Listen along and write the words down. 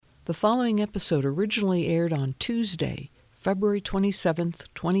The following episode originally aired on Tuesday, February 27th,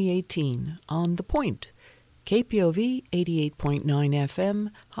 2018, on The Point, KPOV 88.9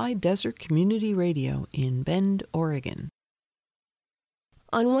 FM, High Desert Community Radio in Bend, Oregon.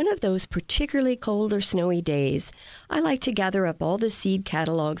 On one of those particularly cold or snowy days, I like to gather up all the seed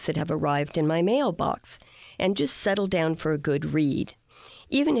catalogs that have arrived in my mailbox and just settle down for a good read.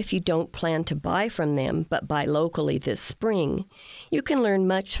 Even if you don't plan to buy from them, but buy locally this spring, you can learn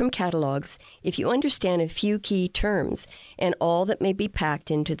much from catalogs if you understand a few key terms and all that may be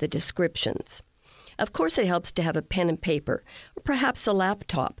packed into the descriptions. Of course, it helps to have a pen and paper, or perhaps a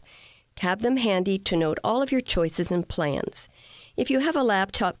laptop. Have them handy to note all of your choices and plans. If you have a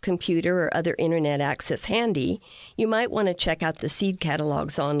laptop computer or other internet access handy, you might want to check out the seed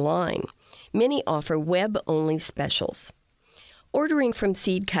catalogs online. Many offer web-only specials. Ordering from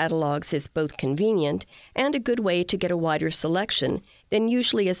seed catalogs is both convenient and a good way to get a wider selection than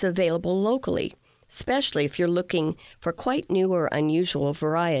usually is available locally, especially if you're looking for quite new or unusual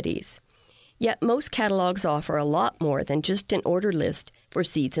varieties. Yet most catalogs offer a lot more than just an order list for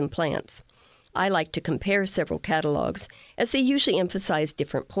seeds and plants. I like to compare several catalogs as they usually emphasize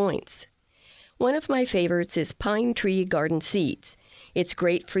different points. One of my favorites is Pine Tree Garden Seeds. It's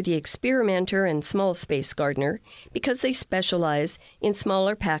great for the experimenter and small space gardener because they specialize in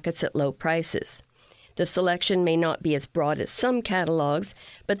smaller packets at low prices. The selection may not be as broad as some catalogs,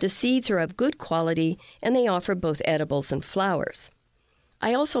 but the seeds are of good quality and they offer both edibles and flowers.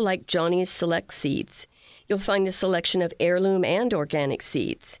 I also like Johnny's Select Seeds. You'll find a selection of heirloom and organic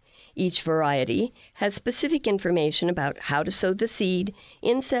seeds. Each variety has specific information about how to sow the seed,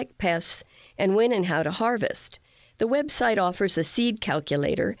 insect pests, and when and how to harvest. The website offers a seed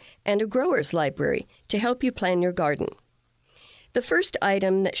calculator and a grower's library to help you plan your garden. The first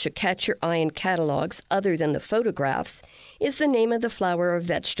item that should catch your eye in catalogs, other than the photographs, is the name of the flower or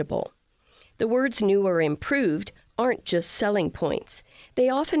vegetable. The words new or improved aren't just selling points. They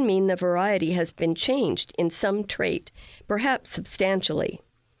often mean the variety has been changed in some trait, perhaps substantially.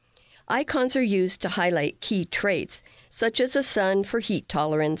 Icons are used to highlight key traits, such as a sun for heat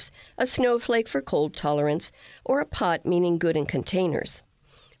tolerance, a snowflake for cold tolerance, or a pot meaning good in containers.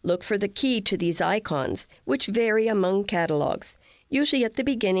 Look for the key to these icons, which vary among catalogs, usually at the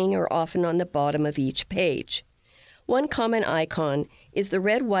beginning or often on the bottom of each page. One common icon is the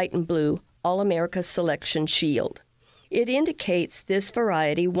red, white, and blue All-America Selection Shield. It indicates this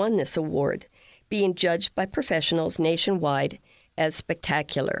variety won this award, being judged by professionals nationwide as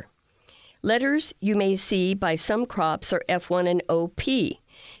spectacular. Letters you may see by some crops are F1 and OP.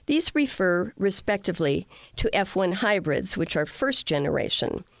 These refer, respectively, to F1 hybrids, which are first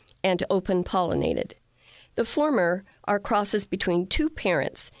generation, and open-pollinated. The former are crosses between two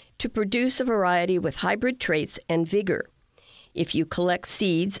parents to produce a variety with hybrid traits and vigor. If you collect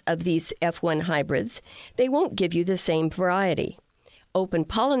seeds of these F1 hybrids, they won't give you the same variety.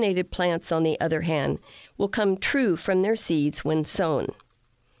 Open-pollinated plants, on the other hand, will come true from their seeds when sown.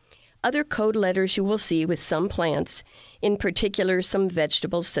 Other code letters you will see with some plants, in particular some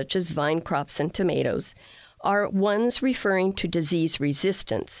vegetables such as vine crops and tomatoes, are ones referring to disease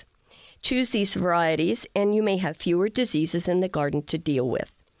resistance. Choose these varieties and you may have fewer diseases in the garden to deal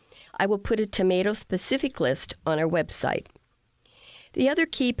with. I will put a tomato-specific list on our website. The other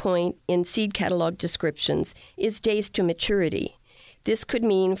key point in seed catalog descriptions is days to maturity. This could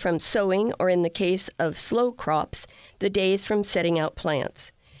mean from sowing or, in the case of slow crops, the days from setting out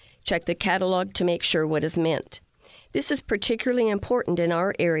plants. Check the catalog to make sure what is meant. This is particularly important in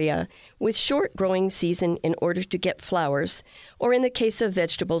our area with short growing season in order to get flowers, or in the case of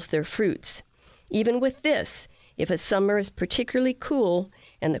vegetables, their fruits. Even with this, if a summer is particularly cool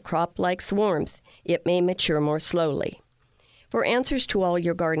and the crop likes warmth, it may mature more slowly. For answers to all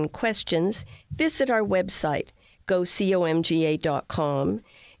your garden questions, visit our website, gocomga.com,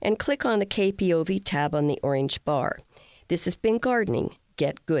 and click on the KPOV tab on the orange bar. This has been Gardening.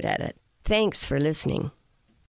 Get good at it. Thanks for listening.